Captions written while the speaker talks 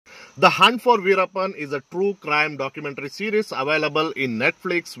The Hunt for Veerappan is a true crime documentary series available in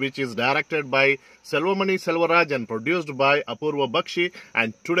Netflix, which is directed by Selvamani Selvaraj and produced by Apurva Bakshi.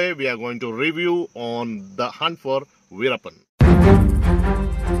 And today we are going to review on The Hunt for Veerappan.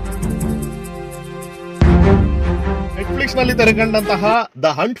 Netflix ನಲ್ಲಿ ತೆರೆಕಂಡಂತಹ the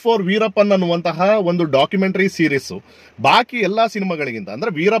Hunt for Veerappan ಅನ್ನುವಂತಹ ಒಂದು documentary series ಬಾಕಿ ಎಲ್ಲಾ ಸಿನಿಮಾಗಳಿಗಿಂತ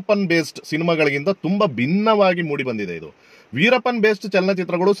ಅಂದ್ರೆ Veerappan based ಸಿನಿಮಾಗಳಿಗಿಂತ ತುಂಬಾ ಭಿನ್ನವಾಗಿ ಮೂಡಿ ಬಂದಿದೆ. ಇದು ವೀರಪ್ಪನ್ ಬೇಸ್ಡ್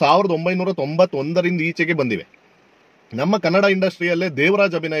ಚಲನಚಿತ್ರಗಳು 1991ರಿಂದ ಈಚೆಗೆ ಬಂದಿವೆ. ನಮ್ಮ ಕನ್ನಡ ಇಂಡಸ್ಟ್ರಿಯಲ್ಲೇ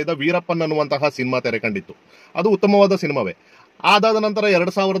ದೇವರಾಜ್ ಅಭಿನಯದ ವೀರಪ್ಪನ್ ಅನ್ನುವಂತಹ ಸಿನಿಮಾ ತೆರೆಕಂಡಿತ್ತು. ಅದು ಉತ್ತಮವಾದ ಸಿನಿಮಾವೇ. ಅದಾದ ನಂತರ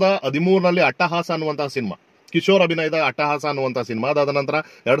 2013ರಲ್ಲಿ ಅಟ್ಟಹಾಸ ಅನ್ನುವಂತಹ ಸಿನಿಮಾ, ಕಿಶೋರ್ ಅಭಿನಯದ ಅಟ್ಟಹಾಸ ಅನ್ನುವಂತಹ ಸಿನಿಮಾ. ಅದಾದ ನಂತರ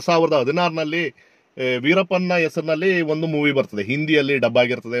 2016ನಲ್ಲಿ ವೀರಪ್ಪನ ಹೆಸರಿನಲ್ಲಿ ಒಂದು ಮೂವಿ ಬರ್ತದೆ, ಹಿಂದಿಯಲ್ಲಿ ಡಬ್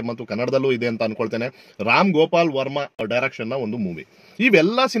ಆಗಿರ್ತದೆ ಮತ್ತು ಕನ್ನಡದಲ್ಲೂ ಇದೆ ಅಂತ ಅನ್ಕೊಳ್ತೇನೆ. ರಾಮ್ ಗೋಪಾಲ್ ವರ್ಮಾ ಡೈರೆಕ್ಷನ್ ನ ಒಂದು ಮೂವಿ.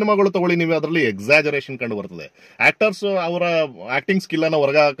 ಇವೆಲ್ಲ ಸಿನಿಮಾಗಳು ತಗೊಳ್ಳಿ, ನೀವು ಅದರಲ್ಲಿ ಎಕ್ಸಾಜರೇಷನ್ ಕಂಡು ಬರ್ತದೆ. ಆಕ್ಟರ್ಸ್ ಅವರ ಆಕ್ಟಿಂಗ್ ಸ್ಕಿಲ್ ಅನ್ನು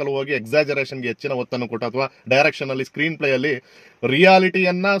ಹೊರಗಾಕಲು ಹೋಗಿ ಎಕ್ಸಾಜರೇಷನ್ಗೆ ಹೆಚ್ಚಿನ ಒತ್ತನ್ನು ಕೊಟ್ಟು ಅಥವಾ ಡೈರೆಕ್ಷನ್ ಅಲ್ಲಿ ಸ್ಕ್ರೀನ್ ಪ್ಲೇ ಅಲ್ಲಿ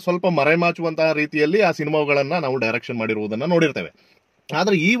ರಿಯಾಲಿಟಿಯನ್ನ ಸ್ವಲ್ಪ ಮರೆಮಾಚುವಂತಹ ರೀತಿಯಲ್ಲಿ ಆ ಸಿನಿಮಾಗಳನ್ನ ನಾವು ಡೈರೆಕ್ಷನ್ ಮಾಡಿರುವುದನ್ನ ನೋಡಿರ್ತೇವೆ.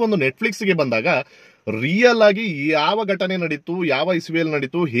 ಆದ್ರೆ ಈ ಒಂದು ನೆಟ್ಫ್ಲಿಕ್ಸ್ಗೆ ಬಂದಾಗ ರಿಯಲ್ ಆಗಿ ಯಾವ ಘಟನೆ ನಡೀತು, ಯಾವ ಇಸ್ವಿಯಲ್ಲಿ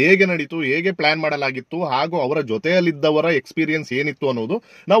ನಡೀತು, ಹೇಗೆ ಪ್ಲಾನ್ ಮಾಡಲಾಗಿತ್ತು, ಹಾಗೂ ಅವರ ಜೊತೆಯಲ್ಲಿದ್ದವರ ಎಕ್ಸ್ಪೀರಿಯನ್ಸ್ ಏನಿತ್ತು ಅನ್ನೋದು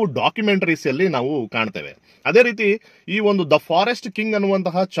ನಾವು ಡಾಕ್ಯುಮೆಂಟರೀಸ್ ಅಲ್ಲಿ ನಾವು ಕಾಣ್ತೇವೆ. ಅದೇ ರೀತಿ ಈ ಒಂದು ದ ಫಾರೆಸ್ಟ್ ಕಿಂಗ್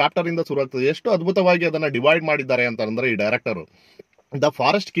ಅನ್ನುವಂತಹ ಚಾಪ್ಟರ್ ಇಂದ ಶುರುವಾಗ್ತದೆ. ಎಷ್ಟು ಅದ್ಭುತವಾಗಿ ಅದನ್ನ ಡಿವೈಡ್ ಮಾಡಿದ್ದಾರೆ ಅಂತಂದ್ರೆ ಈ ಡೈರೆಕ್ಟರ್ ದ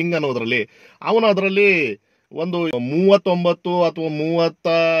ಫಾರೆಸ್ಟ್ ಕಿಂಗ್ ಅನ್ನೋದ್ರಲ್ಲಿ ಅವನು ಅದರಲ್ಲಿ ಒಂದು 39 ಅಥವಾ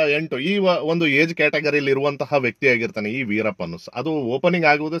 38 ಈ ಒಂದು ಏಜ್ ಕ್ಯಾಟಗರಿಯಲ್ಲಿ ಇರುವಂತಹ ವ್ಯಕ್ತಿ ಆಗಿರ್ತಾನೆ ಈ ವೀರಪ್ಪನ್. ಅದು ಓಪನಿಂಗ್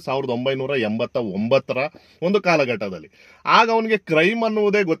ಆಗುವುದೇ 1989ರ ಒಂದು ಕಾಲಘಟ್ಟದಲ್ಲಿ. ಆಗ ಅವನಿಗೆ ಕ್ರೈಮ್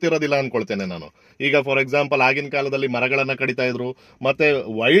ಅನ್ನುವುದೇ ಗೊತ್ತಿರೋದಿಲ್ಲ ಅನ್ಕೊಳ್ತೇನೆ ನಾನು. ಈಗ ಫಾರ್ ಎಕ್ಸಾಂಪಲ್ ಆಗಿನ ಕಾಲದಲ್ಲಿ ಮರಗಳನ್ನ ಕಡಿತಾ ಇದ್ರು, ಮತ್ತೆ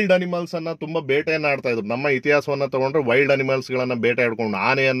ವೈಲ್ಡ್ ಅನಿಮಲ್ಸ್ ಅನ್ನ ತುಂಬಾ ಬೇಟೆಯನ್ನ ಆಡ್ತಾ ಇದ್ರು. ನಮ್ಮ ಇತಿಹಾಸವನ್ನ ತಗೊಂಡ್ರೆ ವೈಲ್ಡ್ ಅನಿಮಲ್ಸ್ ಗಳನ್ನ ಬೇಟೆ ಆಡ್ಕೊಂಡು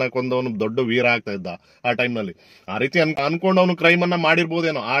ಆನೆಯನ್ನ ಕೊಂದವನು ದೊಡ್ಡ ವೀರ ಆಗ್ತಾ ಇದ್ದ ಆ ಟೈಮ್ನಲ್ಲಿ. ಆ ರೀತಿ ಅನ್ಕೊಂಡು ಅವನು ಕ್ರೈಮ್ ಅನ್ನ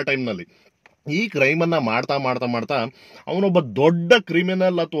ಮಾಡಿರ್ಬೋದೇನೋ ಆ ಟೈಮ್ನಲ್ಲಿ. ಈ ಕ್ರೈಮ್ ಅನ್ನ ಮಾಡ್ತಾ ಮಾಡ್ತಾ ಮಾಡ್ತಾ ಅವನೊಬ್ಬ ದೊಡ್ಡ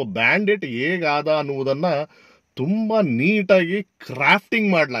ಕ್ರಿಮಿನಲ್ ಅಥವಾ ಬ್ಯಾಂಡಿಟ್ ಹೇಗಾದ ಅನ್ನುವುದನ್ನ ತುಂಬಾ ನೀಟಾಗಿ ಕ್ರಾಫ್ಟಿಂಗ್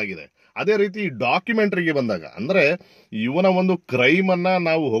ಮಾಡಲಾಗಿದೆ. ಅದೇ ರೀತಿ ಡಾಕ್ಯುಮೆಂಟ್ರಿಗೆ ಬಂದಾಗ ಅಂದ್ರೆ ಇವನ ಒಂದು ಕ್ರೈಮ್ ಅನ್ನ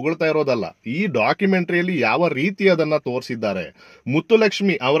ನಾವು ಹೊಗಳ್ತಾ ಇರೋದಲ್ಲ, ಈ ಡಾಕ್ಯುಮೆಂಟ್ರಿಯಲ್ಲಿ ಯಾವ ರೀತಿ ಅದನ್ನ ತೋರಿಸಿದ್ದಾರೆ.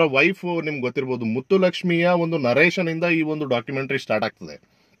 ಮುತ್ತುಲಕ್ಷ್ಮಿ ಅವರ ವೈಫ್ ನಿಮ್ಗೆ ಗೊತ್ತಿರ್ಬೋದು, ಮುತ್ತುಲಕ್ಷ್ಮಿಯ ಒಂದು ನರೇಶನ್ ಇಂದ ಈ ಒಂದು ಡಾಕ್ಯುಮೆಂಟ್ರಿ ಸ್ಟಾರ್ಟ್ ಆಗ್ತದೆ.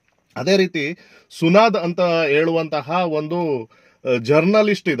 ಅದೇ ರೀತಿ ಸುನಾದ್ ಅಂತ ಹೇಳುವಂತಹ ಒಂದು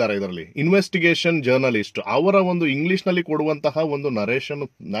ಜರ್ನಲಿಸ್ಟ್ ಇದ್ದಾರೆ ಇದರಲ್ಲಿ, ಇನ್ವೆಸ್ಟಿಗೇಷನ್ ಜರ್ನಲಿಸ್ಟ್. ಅವರ ಒಂದು ಇಂಗ್ಲಿಷ್ ನಲ್ಲಿ ಕೊಡುವಂತಹ ಒಂದು ನರೇಷನ್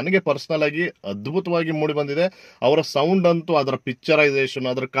ನನಗೆ ಪರ್ಸನಲ್ ಆಗಿ ಅದ್ಭುತವಾಗಿ ಮೂಡಿ ಬಂದಿದೆ. ಅವರ ಸೌಂಡ್ ಅಂತೂ, ಅದರ ಪಿಕ್ಚರೈಸೇಷನ್,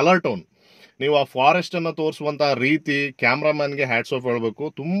 ಅದರ ಕಲರ್ ಟೋನ್, ನೀವು ಆ ಫಾರೆಸ್ಟ್ ಅನ್ನ ತೋರಿಸುವಂತಹ ರೀತಿ, ಕ್ಯಾಮ್ರಾಮನ್ಗೆ ಹ್ಯಾಟ್ಸ್ ಆಫ್ ಹೇಳಬೇಕು.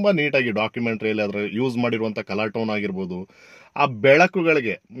 ತುಂಬಾ ನೀಟಾಗಿ ಡಾಕ್ಯುಮೆಂಟ್ರಿಯಲ್ಲಿ ಅದರ ಯೂಸ್ ಮಾಡಿರುವಂತಹ ಕಲರ್ ಟೋನ್ ಆಗಿರ್ಬೋದು, ಆ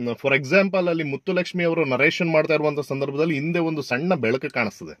ಬೆಳಕುಗಳಿಗೆ. ಫಾರ್ ಎಕ್ಸಾಂಪಲ್ ಅಲ್ಲಿ ಮುತ್ತುಲಕ್ಷ್ಮಿ ಅವರು ನರೇಷನ್ ಮಾಡ್ತಾ ಇರುವಂತಹ ಸಂದರ್ಭದಲ್ಲಿ ಹಿಂದೆ ಒಂದು ಸಣ್ಣ ಬೆಳಕು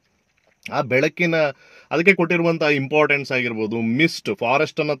ಕಾಣಿಸ್ತದೆ. ಆ ಬೆಳಕಿನ ಅದಕ್ಕೆ ಕೊಟ್ಟಿರುವಂತಹ ಇಂಪಾರ್ಟೆನ್ಸ್ ಆಗಿರ್ಬೋದು, ಮಿಸ್ಟ್,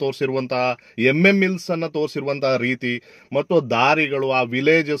 ಫಾರೆಸ್ಟ್ ಅನ್ನ ತೋರಿಸಿರುವಂತಹ, ಮಿಲ್ಸ್ ಅನ್ನ ತೋರಿಸಿರುವಂತಹ ರೀತಿ ಮತ್ತು ದಾರಿಗಳು, ಆ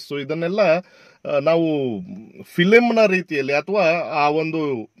ವಿಲೇಜಸ್, ಇದನ್ನೆಲ್ಲ ನಾವು ಫಿಲಿಮ್ನ ರೀತಿಯಲ್ಲಿ ಅಥವಾ ಆ ಒಂದು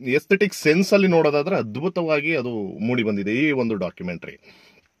ಎಸ್ಥೆಟಿಕ್ ಸೆನ್ಸ್ ಅಲ್ಲಿ ನೋಡೋದಾದ್ರೆ ಅದ್ಭುತವಾಗಿ ಅದು ಮೂಡಿ ಬಂದಿದೆ ಈ ಒಂದು ಡಾಕ್ಯುಮೆಂಟ್ರಿ.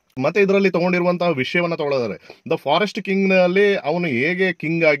 ಮತ್ತೆ ಇದರಲ್ಲಿ ತಗೊಂಡಿರುವಂತಹ ವಿಷಯವನ್ನ ತಗೊಳ್ಳೋದಾದ್ರೆ ದ ಫಾರೆಸ್ಟ್ ಕಿಂಗ್ ನಲ್ಲಿ ಅವನು ಹೇಗೆ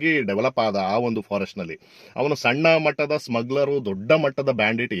ಕಿಂಗ್ ಆಗಿ ಡೆವಲಪ್ ಆದ, ಆ ಒಂದು ಫಾರೆಸ್ಟ್ ನಲ್ಲಿ ಅವನು ಸಣ್ಣ ಮಟ್ಟದ ಸ್ಮಗ್ಲರು, ದೊಡ್ಡ ಮಟ್ಟದ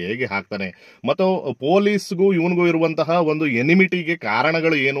ಬ್ಯಾಂಡಿಟ್ ಹೇಗೆ ಹಾಕ್ತಾನೆ, ಮತ್ತು ಪೊಲೀಸ್ಗೂ ಇವನಿಗೂ ಇರುವಂತಹ ಒಂದು ಎನಿಮಿಟಿಗೆ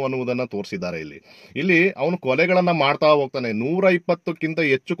ಕಾರಣಗಳು ಏನು ಅನ್ನುವುದನ್ನ ತೋರಿಸಿದ್ದಾರೆ. ಇಲ್ಲಿ ಅವನು ಕೊಲೆಗಳನ್ನ ಮಾಡ್ತಾ ಹೋಗ್ತಾನೆ. 120ಕ್ಕಿಂತ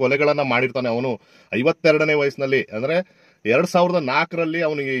ಹೆಚ್ಚು ಕೊಲೆಗಳನ್ನ ಮಾಡಿರ್ತಾನೆ ಅವನು 52ನೇ ವಯಸ್ಸಿನಲ್ಲಿ. ಅಂದ್ರೆ 2004ರಲ್ಲಿ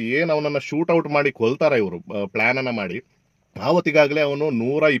ಅವನಿಗೆ ಅವನನ್ನ ಶೂಟ್ ಔಟ್ ಮಾಡಿ ಕೊಲ್ತಾರೆ ಇವರು ಪ್ಲಾನ್ ಅನ್ನ ಮಾಡಿ. ಆವತ್ತಿಗಾಗಲೇ ಅವನು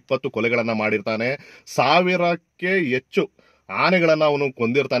 120 ಕೊಲೆಗಳನ್ನ ಮಾಡಿರ್ತಾನೆ. 1000ಕ್ಕೆ ಹೆಚ್ಚು ಆನೆಗಳನ್ನ ಅವನು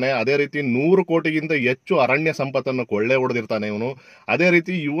ಕೊಂದಿರ್ತಾನೆ. ಅದೇ ರೀತಿ 100 ಕೋಟಿಗಿಂತ ಹೆಚ್ಚು ಅರಣ್ಯ ಸಂಪತ್ತನ್ನು ಕೊಳ್ಳೆ ಹೊಡೆದಿರ್ತಾನೆ ಇವನು. ಅದೇ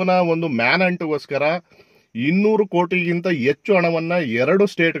ರೀತಿ ಇವನ ಒಂದು ಮ್ಯಾನ್ ಹಂಟ್ಗೋಸ್ಕರ 200 ಕೋಟಿಗಿಂತ ಹೆಚ್ಚು ಹಣವನ್ನ 2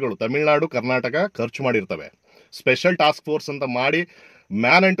 ಸ್ಟೇಟ್ಗಳು, ತಮಿಳುನಾಡು, ಕರ್ನಾಟಕ ಖರ್ಚು ಮಾಡಿರ್ತವೆ. ಸ್ಪೆಷಲ್ ಟಾಸ್ಕ್ ಫೋರ್ಸ್ ಅಂತ ಮಾಡಿ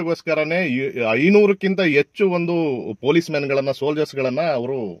ಮ್ಯಾನ್ ಹಂಟ್ಗೋಸ್ಕರನೇ 500ಕ್ಕಿಂತ ಹೆಚ್ಚು ಒಂದು ಪೊಲೀಸ್ ಮ್ಯಾನ್ಗಳನ್ನ, ಸೋಲ್ಜರ್ಸ್ ಗಳನ್ನ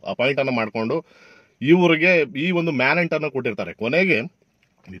ಅವರು ಅಪಾಯಿಂಟ್ ಅನ್ನ ಮಾಡಿಕೊಂಡು ಇವರಿಗೆ ಈ ಒಂದು ಮ್ಯಾನೆಂಟ್ ಅನ್ನು ಕೊಟ್ಟಿರ್ತಾರೆ. ಕೊನೆಗೆ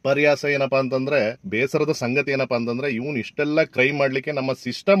ವಿಪರ್ಯಾಸ ಏನಪ್ಪಾ ಅಂತಂದ್ರೆ, ಬೇಸರದ ಸಂಗತಿ ಏನಪ್ಪಾ ಅಂತಂದ್ರೆ, ಇವನು ಇಷ್ಟೆಲ್ಲ ಕ್ರೈಮ್ ಮಾಡ್ಲಿಕ್ಕೆ ನಮ್ಮ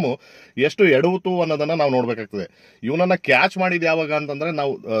ಸಿಸ್ಟಮ್ ಎಷ್ಟು ಎಡವುತು ಅನ್ನೋದನ್ನ ನಾವು ನೋಡ್ಬೇಕಾಗ್ತದೆ. ಇವನನ್ನ ಕ್ಯಾಚ್ ಮಾಡಿದ್ ಯಾವಾಗ ಅಂತಂದ್ರೆ,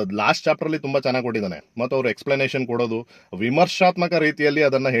 ನಾವು ಲಾಸ್ಟ್ ಚಾಪ್ಟರ್ ಅಲ್ಲಿ ತುಂಬಾ ಚೆನ್ನಾಗಿ ಕೊಟ್ಟಿದ್ದಾನೆ ಮತ್ತು ಅವರು ಎಕ್ಸ್ಪ್ಲನೇಷನ್ ಕೊಡೋದು ವಿಮರ್ಶಾತ್ಮಕ ರೀತಿಯಲ್ಲಿ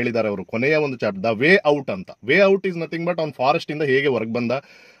ಅದನ್ನ ಹೇಳಿದ್ದಾರೆ ಅವರು. ಕೊನೆಯ ಒಂದು ಚಾಪ್ಟರ್ ದ ವೇ ಔಟ್ ಅಂತ. Way out is nothing but ಅವ್ನು ಫಾರೆಸ್ಟ್ ಇಂದ ಹೇಗೆ ಹೊರಗೆ ಬಂದ,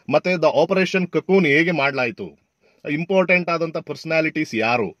 ಮತ್ತೆ ದ ಆಪರೇಷನ್ ಕಕೂನ್ ಹೇಗೆ ಮಾಡ್ಲಾಯ್ತು, ಇಂಪಾರ್ಟೆಂಟ್ ಆದಂತ ಪರ್ಸನಾಲಿಟೀಸ್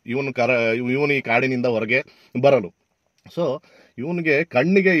ಯಾರು ಇವನು ಈ ಕಾಡಿನಿಂದ ಹೊರಗೆ ಬರಲು. ಸೊ ಇವನಿಗೆ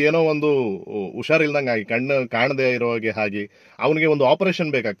ಕಣ್ಣಿಗೆ ಏನೋ ಒಂದು ಹುಷಾರಿಲ್ದಂಗೆ ಆಗಿ, ಕಣ್ಣು ಕಾಣದೇ ಇರೋ ಹಾಗೆ ಅವನಿಗೆ ಒಂದು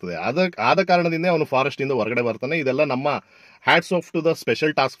ಆಪರೇಷನ್ ಬೇಕಾಗ್ತದೆ. ಆದ ಕಾರಣದಿಂದ ಅವನು ಫಾರೆಸ್ಟ್ ಇಂದ ಹೊರಗಡೆ ಬರ್ತಾನೆ. ಇದೆಲ್ಲ ನಮ್ಮ hats off to the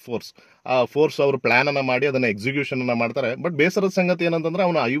special task force. ಆ ಫೋರ್ಸ್ ಅವರು ಪ್ಲಾನ್ ಅನ್ನ ಮಾಡಿ ಅದನ್ನ ಎಕ್ಸಿಕ್ಯೂಷನ್ ಅನ್ನ ಮಾಡ್ತಾರೆ. ಬಟ್ ಬೇಸರದ ಸಂಗತಿ ಏನಂತಂದ್ರೆ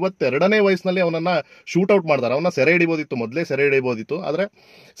ಅವನು 52ನೇ ವಯಸ್ಸಿನಲ್ಲಿ ಅವನನ್ನ ಶೂಟ್ ಔಟ್ ಮಾಡ್ತಾರೆ. ಅವನ ಸೆರೆ ಹಿಡಿಬೋದಿತ್ತು, ಮೊದಲೇ ಸೆರೆ ಹಿಡಿಬೋದಿತ್ತು. ಆದ್ರೆ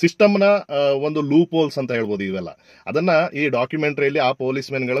ಸಿಸ್ಟಮ್ನ ಒಂದು ಲೂಪ್ ಹೋಲ್ಸ್ ಅಂತ ಹೇಳ್ಬೋದು ಇವೆಲ್ಲ. ಅದನ್ನ ಈ ಡಾಕ್ಯುಮೆಂಟ್ರಿಯಲ್ಲಿ ಆ ಪೊಲೀಸ್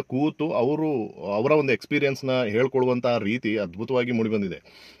ಮೆನ್ಗಳ ಕೂತು ಅವರ ಒಂದು ಎಕ್ಸ್ಪೀರಿಯನ್ಸ್ ನ ಹೇಳ್ಕೊಡುವಂತಹ ರೀತಿ ಅದ್ಭುತವಾಗಿ ಮೂಡಿಬಂದಿದೆ.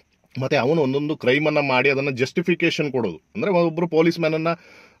 ಮತ್ತೆ ಅವನು ಒಂದೊಂದು ಕ್ರೈಮ್ ಅನ್ನ ಮಾಡಿ ಅದನ್ನ ಜಸ್ಟಿಫಿಕೇಶನ್ ಕೊಡೋದು. ಅಂದ್ರೆ ಒಬ್ಬರು ಪೊಲೀಸ್ ಮ್ಯಾನ್ ಅನ್ನ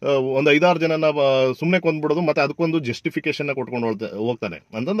ಒಂದು 5-6 ಜನನ ಸುಮ್ಮನೆ ಕೊಂದ್ಬಿಡೋದು, ಮತ್ತೆ ಅದಕ್ಕೊಂದು ಜಸ್ಟಿಫಿಕೇಶನ್ ಕೊಟ್ಕೊಂಡು ಹೋಗ್ತಾನೆ.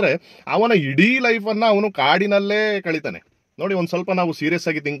 ಅಂತಂದ್ರೆ ಅವನ ಇಡೀ ಲೈಫ್ ಅನ್ನ ಅವನು ಕಾಡಿನಲ್ಲೇ ಕಳೀತಾನೆ. ನೋಡಿ, ಒಂದ್ ಸ್ವಲ್ಪ ನಾವು ಸೀರಿಯಸ್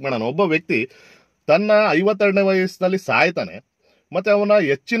ಆಗಿ ಥಿಂಕ್ ಮಾಡೋಣ. ಒಬ್ಬ ವ್ಯಕ್ತಿ ತನ್ನ 52ನೇ ವಯಸ್ಸಿನಲ್ಲಿ ಸಾಯ್ತಾನೆ, ಮತ್ತೆ ಅವನ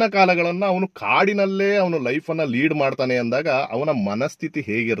ಹೆಚ್ಚಿನ ಕಾಲಗಳನ್ನ ಅವನು ಕಾಡಿನಲ್ಲೇ ಅವನು ಲೈಫ್ ಅನ್ನ ಲೀಡ್ ಮಾಡ್ತಾನೆ ಅಂದಾಗ ಅವನ ಮನಸ್ಥಿತಿ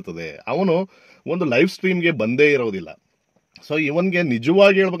ಹೇಗಿರ್ತದೆ? ಅವನು ಒಂದು ಲೈಫ್ ಸ್ಟ್ರೀಮ್ಗೆ ಬಂದೇ ಇರೋದಿಲ್ಲ. ಸೊ ಇವನ್ಗೆ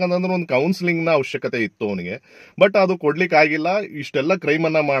ನಿಜವಾಗಿ ಹೇಳ್ಬೇಕಂತಂದ್ರೆ ಒಂದು ಕೌನ್ಸಿಲಿಂಗ್ ನ ಅವಶ್ಯಕತೆ ಇತ್ತು ಅವನಿಗೆ. ಬಟ್ ಅದು ಕೊಡ್ಲಿಕ್ಕೆ ಆಗಿಲ್ಲ. ಇಷ್ಟೆಲ್ಲ ಕ್ರೈಮ್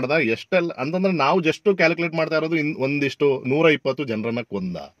ಅನ್ನ ಮಾಡ್ದ. ಎಷ್ಟೆಲ್ಲ ಅಂತಂದ್ರೆ ನಾವು ಜಸ್ಟ್ ಕ್ಯಾಲ್ಕುಲೇಟ್ ಮಾಡ್ತಾ ಇರೋದು ಒಂದಿಷ್ಟು 120 ಜನರನ್ನ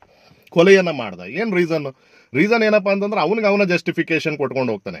ಕೊಲೆಯನ್ನ ಮಾಡ್ದ. ಏನ್ ರೀಸನ್ ಏನಪ್ಪಾ ಅಂತಂದ್ರೆ ಅವನ ಜಸ್ಟಿಫಿಕೇಶನ್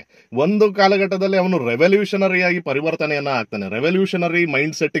ಕೊಟ್ಕೊಂಡು ಹೋಗ್ತಾನೆ. ಒಂದು ಕಾಲಘಟ್ಟದಲ್ಲಿ ಅವನು ರೆವಲ್ಯೂಷನರಿ ಆಗಿ ಪರಿವರ್ತನೆಯನ್ನ ಆಗ್ತಾನೆ. ರೆವಲ್ಯೂಷನರಿ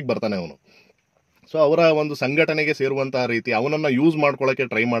ಮೈಂಡ್ ಸೆಟ್ಗೆ ಬರ್ತಾನೆ ಅವನು. ಸೊ ಅವರ ಒಂದು ಸಂಘಟನೆಗೆ ಸೇರುವಂತಹ ರೀತಿ ಅವನನ್ನ ಯೂಸ್ ಮಾಡ್ಕೊಳ್ಳೋಕೆ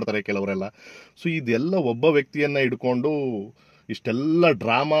ಟ್ರೈ ಮಾಡ್ತಾರೆ ಕೆಲವರೆಲ್ಲ. ಸೊ ಇದೆಲ್ಲ ಒಬ್ಬ ವ್ಯಕ್ತಿಯನ್ನ ಹಿಡ್ಕೊಂಡು ಇಷ್ಟೆಲ್ಲ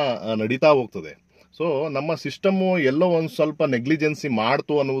ಡ್ರಾಮಾ ನಡೀತಾ ಹೋಗ್ತದೆ. ಸೊ ನಮ್ಮ ಸಿಸ್ಟಮ್ ಎಲ್ಲೋ ಒಂದು ಸ್ವಲ್ಪ ನೆಗ್ಲಿಜೆನ್ಸಿ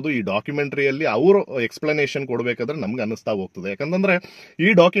ಮಾಡ್ತು ಅನ್ನುವುದು ಈ ಡಾಕ್ಯುಮೆಂಟ್ರಿಯಲ್ಲಿ ಅವರು ಎಕ್ಸ್ಪ್ಲನೇಷನ್ ಕೊಡಬೇಕಾದ್ರೆ ನಮ್ಗೆ ಅನ್ನಿಸ್ತಾ ಹೋಗ್ತದೆ. ಯಾಕಂತಂದ್ರೆ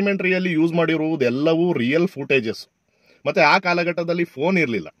ಈ ಡಾಕ್ಯುಮೆಂಟ್ರಿಯಲ್ಲಿ ಯೂಸ್ ಮಾಡಿರುವುದೆಲ್ಲವೂ ರಿಯಲ್ ಫುಟೇಜಸ್. ಮತ್ತೆ ಆ ಕಾಲಘಟ್ಟದಲ್ಲಿ ಫೋನ್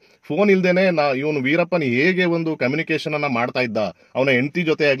ಇರಲಿಲ್ಲ. ಫೋನ್ ಇಲ್ದೇನೆ ಇವನು ವೀರಪ್ಪನ್ ಹೇಗೆ ಒಂದು ಕಮ್ಯುನಿಕೇಶನ್ ಅನ್ನ ಮಾಡ್ತಾ ಇದ್ದ, ಅವನ ಹೆಂಡತಿ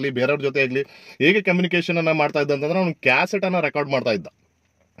ಜೊತೆ ಆಗ್ಲಿ ಬೇರೆಯವ್ರ ಜೊತೆ ಆಗ್ಲಿ ಹೇಗೆ ಕಮ್ಯುನಿಕೇಶನ್ ಅನ್ನ ಮಾಡ್ತಾ ಇದ್ದ ಅಂತಂದ್ರೆ ಅವನು ಕ್ಯಾಸೆಟ್ ಅನ್ನ ರೆಕಾರ್ಡ್ ಮಾಡ್ತಾ ಇದ್ದ.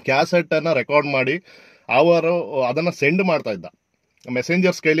 ಕ್ಯಾಸೆಟ್ ಅನ್ನ ರೆಕಾರ್ಡ್ ಮಾಡಿ ಅವರು ಅದನ್ನ ಸೆಂಡ್ ಮಾಡ್ತಾ ಇದ್ದ.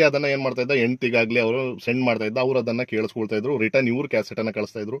 ಮೆಸೆಂಜರ್ಸ್ ಕೈಲಿ ಅದನ್ನ ಏನ್ ಮಾಡ್ತಾ ಇದ್ದ, ಹೆಂಡತಿಗಾಗ್ಲಿ ಅವರು ಸೆಂಡ್ ಮಾಡ್ತಾ ಇದ್ದ. ಅವ್ರು ಅದನ್ನ ಕೇಳಿಸ್ಕೊಳ್ತಾ ಇದ್ರು. ರಿಟರ್ನ್ ಇವ್ರು ಕ್ಯಾಸೆಟ್ ಅನ್ನ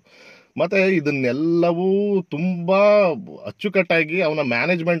ಕಳಿಸ್ತಾ ಇದ್ರು. ಮತ್ತೆ ಇದನ್ನೆಲ್ಲವೂ ತುಂಬಾ ಅಚ್ಚುಕಟ್ಟಾಗಿ ಅವನ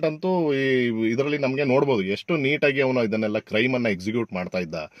ಮ್ಯಾನೇಜ್ಮೆಂಟ್ ಅಂತೂ ಇದರಲ್ಲಿ ನಮ್ಗೆ ನೋಡ್ಬೋದು ಎಷ್ಟು ನೀಟಾಗಿ ಅವನು ಇದನ್ನೆಲ್ಲ ಕ್ರೈಮ್ ಅನ್ನ ಎಕ್ಸಿಕ್ಯೂಟ್ ಮಾಡ್ತಾ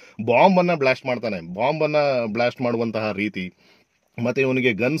ಇದ್ದ. ಬಾಂಬ್ ಅನ್ನ ಬ್ಲಾಸ್ಟ್ ಮಾಡ್ತಾನೆ. ಬಾಂಬ್ ಅನ್ನ ಬ್ಲಾಸ್ಟ್ ಮಾಡುವಂತಹ ರೀತಿ, ಮತ್ತೆ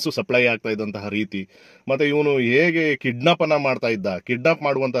ಇವನಿಗೆ ಗನ್ಸ್ ಸಪ್ಲೈ ಆಗ್ತಾ ಇದ್ದಂತಹ ರೀತಿ, ಮತ್ತೆ ಇವನು ಹೇಗೆ ಕಿಡ್ನಾಪ್ ಅನ್ನ ಮಾಡ್ತಾ ಇದ್ದ, ಕಿಡ್ನಾಪ್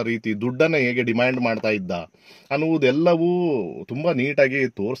ಮಾಡುವಂತಹ ರೀತಿ, ದುಡ್ಡನ್ನ ಹೇಗೆ ಡಿಮ್ಯಾಂಡ್ ಮಾಡ್ತಾ ಇದ್ದ ಅನ್ನುವುದೆಲ್ಲವೂ ತುಂಬಾ ನೀಟಾಗಿ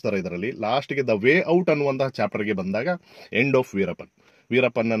ತೋರಿಸ್ತಾರೆ ಇದರಲ್ಲಿ. ಲಾಸ್ಟ್ಗೆ ದ ವೇ ಔಟ್ ಅನ್ನುವಂತಹ ಚಾಪ್ಟರ್ಗೆ ಬಂದಾಗ ಎಂಡ್ ಆಫ್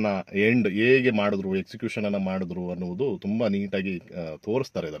ವೀರಪ್ಪನನ್ನ ಎಂಡ್ ಹೇಗೆ ಮಾಡಿದ್ರು, ಎಕ್ಸಿಕ್ಯೂಷನ್ ಅನ್ನ ಮಾಡಿದ್ರು ಅನ್ನುವುದು ತುಂಬಾ ನೀಟಾಗಿ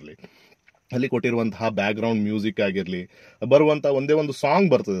ತೋರಿಸ್ತಾರೆ ಇದರಲ್ಲಿ. ಅಲ್ಲಿ ಕೊಟ್ಟಿರುವಂತಹ ಬ್ಯಾಕ್ ಗ್ರೌಂಡ್ ಮ್ಯೂಸಿಕ್ ಆಗಿರ್ಲಿ, ಬರುವಂತಹ ಒಂದೇ ಒಂದು ಸಾಂಗ್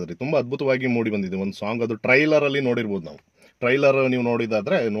ಬರ್ತದೆ, ತುಂಬಾ ಅದ್ಭುತವಾಗಿ ಮೂಡಿ ಬಂದಿದೆ ಒಂದು ಸಾಂಗ್. ಅದು ಟ್ರೈಲರ್ ಅಲ್ಲಿ ನೋಡಿರ್ಬೋದು. ನಾವು ಟ್ರೈಲರ್ ನೀವು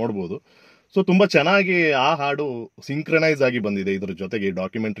ನೋಡಿದಾದ್ರೆ ನೋಡ್ಬೋದು. ಸೊ ತುಂಬಾ ಚೆನ್ನಾಗಿ ಆ ಹಾಡು ಸಿಂಕ್ರನೈಸ್ ಆಗಿ ಬಂದಿದೆ ಇದ್ರ ಜೊತೆಗೆ, ಈ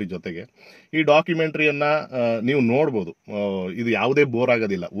ಡಾಕ್ಯುಮೆಂಟ್ರಿ ಜೊತೆಗೆ. ಈ ಡಾಕ್ಯುಮೆಂಟ್ರಿಯನ್ನ ನೀವು ನೋಡ್ಬೋದು. ಇದು ಯಾವುದೇ ಬೋರ್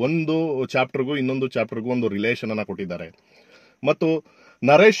ಆಗೋದಿಲ್ಲ. ಒಂದು ಚಾಪ್ಟರ್ಗೂ ಇನ್ನೊಂದು ಚಾಪ್ಟರ್ಗೂ ಒಂದು ರಿಲೇಷನ್ ಅನ್ನ ಕೊಟ್ಟಿದ್ದಾರೆ. ಮತ್ತು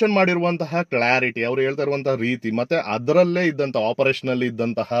ನರೇಷನ್ ಮಾಡಿರುವಂತಹ ಕ್ಲಾರಿಟಿ, ಅವ್ರು ಹೇಳ್ತಾ ಇರುವಂತಹ ರೀತಿ, ಮತ್ತೆ ಅದರಲ್ಲೇ ಇದ್ದಂತಹ ಆಪರೇಷನ್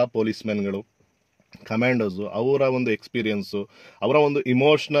ಇದ್ದಂತಹ ಪೊಲೀಸ್ ಮೆನ್ಗಳು, ಕಮಾಂಡೋಸ್, ಅವರ ಒಂದು ಎಕ್ಸ್ಪೀರಿಯನ್ಸ್, ಅವರ ಒಂದು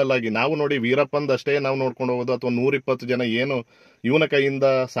ಇಮೋಷನಲ್ ಆಗಿ ನಾವು ನೋಡಿ ವೀರಪ್ಪಂದಷ್ಟೇ ನಾವು ನೋಡ್ಕೊಂಡು ಹೋಗೋದು, ಅಥವಾ 120 ಜನ ಏನು ಇವನ ಕೈಯಿಂದ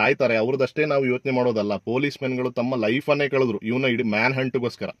ಸಾಯ್ತಾರೆ ಅವ್ರದಷ್ಟೇ ನಾವು ಯೋಚನೆ ಮಾಡೋದಲ್ಲ. ಪೊಲೀಸ್ ಮೆನ್ಗಳು ತಮ್ಮ ಲೈಫ್ ಅನ್ನೇ ಕಳೆದ್ರು ಇವನ ಇಡೀ ಮ್ಯಾನ್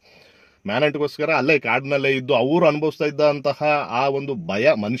ಹಂಟ್ಗೋಸ್ಕರ ಅಲ್ಲೇ ಕಾಡಿನಲ್ಲೇ ಇದ್ದು ಅವರು ಅನುಭವಿಸ್ತಾ ಇದ್ದಂತಹ ಆ ಒಂದು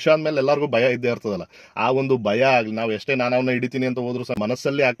ಭಯ. ಮನುಷ್ಯ ಅಂದ್ಮೇಲೆ ಎಲ್ಲರಿಗೂ ಭಯ ಇದ್ದೇ ಇರ್ತದಲ್ಲ, ಆ ಒಂದು ಭಯ ಆಗ್ಲಿ, ನಾವು ಎಷ್ಟೇ ನಾನು ಅವನ್ನ ಹಿಡಿತೀನಿ ಅಂತ ಹೋದ್ರು ಸಹ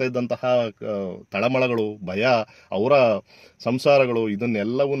ಮನಸ್ಸಲ್ಲಿ ಆಗ್ತಾ ಇದ್ದಂತಹ ತಳಮಳಗಳು, ಭಯ, ಅವರ ಸಂಸಾರಗಳು,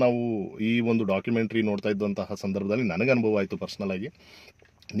 ಇದನ್ನೆಲ್ಲವೂ ನಾವು ಈ ಒಂದು ಡಾಕ್ಯುಮೆಂಟ್ರಿ ನೋಡ್ತಾ ಇದ್ದಂತಹ ಸಂದರ್ಭದಲ್ಲಿ ನನಗೆ ಅನುಭವ ಆಯಿತು ಪರ್ಸನಲ್ ಆಗಿ.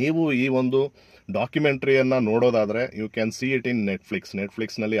 ನೀವು ಈ ಒಂದು ಡಾಕ್ಯುಮೆಂಟ್ರಿಯನ್ನ ನೋಡೋದಾದ್ರೆ you can see it in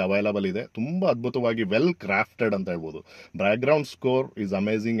Netflix ನಲ್ಲಿ ಅವೈಲಬಲ್ ಇದೆ. ತುಂಬಾ ಅದ್ಭುತವಾಗಿ ವೆಲ್ ಕ್ರಾಫ್ಟೆಡ್ ಅಂತ ಹೇಳ್ಬೋದು. Back ground score is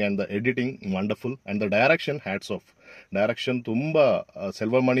amazing and the editing wonderful and the direction hats off. Direction ತುಂಬಾ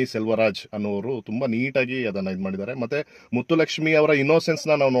ಸೆಲ್ವರಾಜ್ ಅನ್ನೋರು ತುಂಬಾ ನೀಟಾಗಿ ಅದನ್ನ ಇದು ಮಾಡಿದ್ದಾರೆ. ಮತ್ತೆ ಮುತ್ತುಲಕ್ಷ್ಮಿ ಅವರ ಇನ್ನೋಸೆನ್ಸ್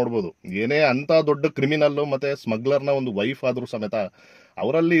ನಾವು ನೋಡ್ಬೋದು. ಏನೇ ಅಂತ ದೊಡ್ಡ ಕ್ರಿಮಿನಲ್ ಮತ್ತೆ ಸ್ಮಗ್ಲರ್ನ ಒಂದು ವೈಫ್ ಆದ್ರೂ ಸಮೇತ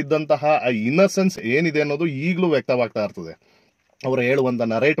ಅವರಲ್ಲಿ ಇದ್ದಂತಹ ಆ ಇನ್ನಸೆನ್ಸ್ ಏನಿದೆ ಅನ್ನೋದು ಈಗಲೂ ವ್ಯಕ್ತವಾಗ್ತಾ ಇರ್ತದೆ ಅವರು ಹೇಳುವಂತ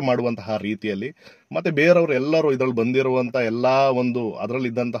ನರೇಟ್ ಮಾಡುವಂತಹ ರೀತಿಯಲ್ಲಿ. ಮತ್ತೆ ಬೇರೆಯವರು ಎಲ್ಲರೂ ಇದರಲ್ಲಿ ಬಂದಿರುವಂತ ಎಲ್ಲಾ ಒಂದು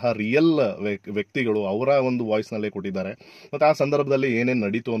ಅದರಲ್ಲಿದ್ದಂತಹ ರಿಯಲ್ ವ್ಯಕ್ತಿಗಳು ಅವರ ಒಂದು ವಾಯ್ಸ್ ನಲ್ಲೇ ಕೊಟ್ಟಿದ್ದಾರೆ. ಮತ್ತೆ ಆ ಸಂದರ್ಭದಲ್ಲಿ ಏನೇನು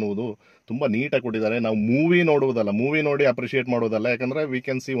ನಡೀತು ಅನ್ನುವುದು ತುಂಬಾ ನೀಟಾಗಿ ಕೊಟ್ಟಿದ್ದಾರೆ. ನಾವು ಮೂವಿ ನೋಡುವುದಲ್ಲ, ಮೂವಿ ನೋಡಿ ಅಪ್ರಿಶಿಯೇಟ್ ಮಾಡೋದಲ್ಲ, ಯಾಕಂದ್ರೆ we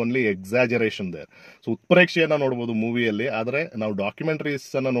can see only exaggeration there. So ಉತ್ಪ್ರೇಕ್ಷೆಯನ್ನ ನೋಡಬಹುದು ಮೂವಿಯಲ್ಲಿ, ಆದ್ರೆ ನಾವು ಡಾಕ್ಯುಮೆಂಟರೀಸ್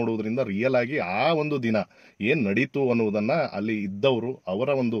ಅನ್ನ ನೋಡುವುದರಿಂದ ರಿಯಲ್ ಆಗಿ ಆ ಒಂದು ದಿನ ಏನ್ ನಡೀತು ಅನ್ನುವುದನ್ನ ಅಲ್ಲಿ ಇದ್ದವರು ಅವರ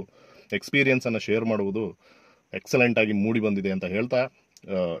ಒಂದು ಎಕ್ಸ್ಪೀರಿಯನ್ಸ್ ಅನ್ನ ಶೇರ್ ಮಾಡುವುದು ಎಕ್ಸಲೆಂಟ್ ಆಗಿ ಮೂಡಿ ಬಂದಿದೆ ಅಂತ ಹೇಳ್ತಾ,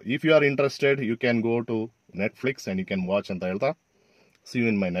 if you are interested you can go to Netflix and you can watch ಅಂತ ಹೇಳ್ತಾ, C you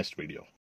in my next video.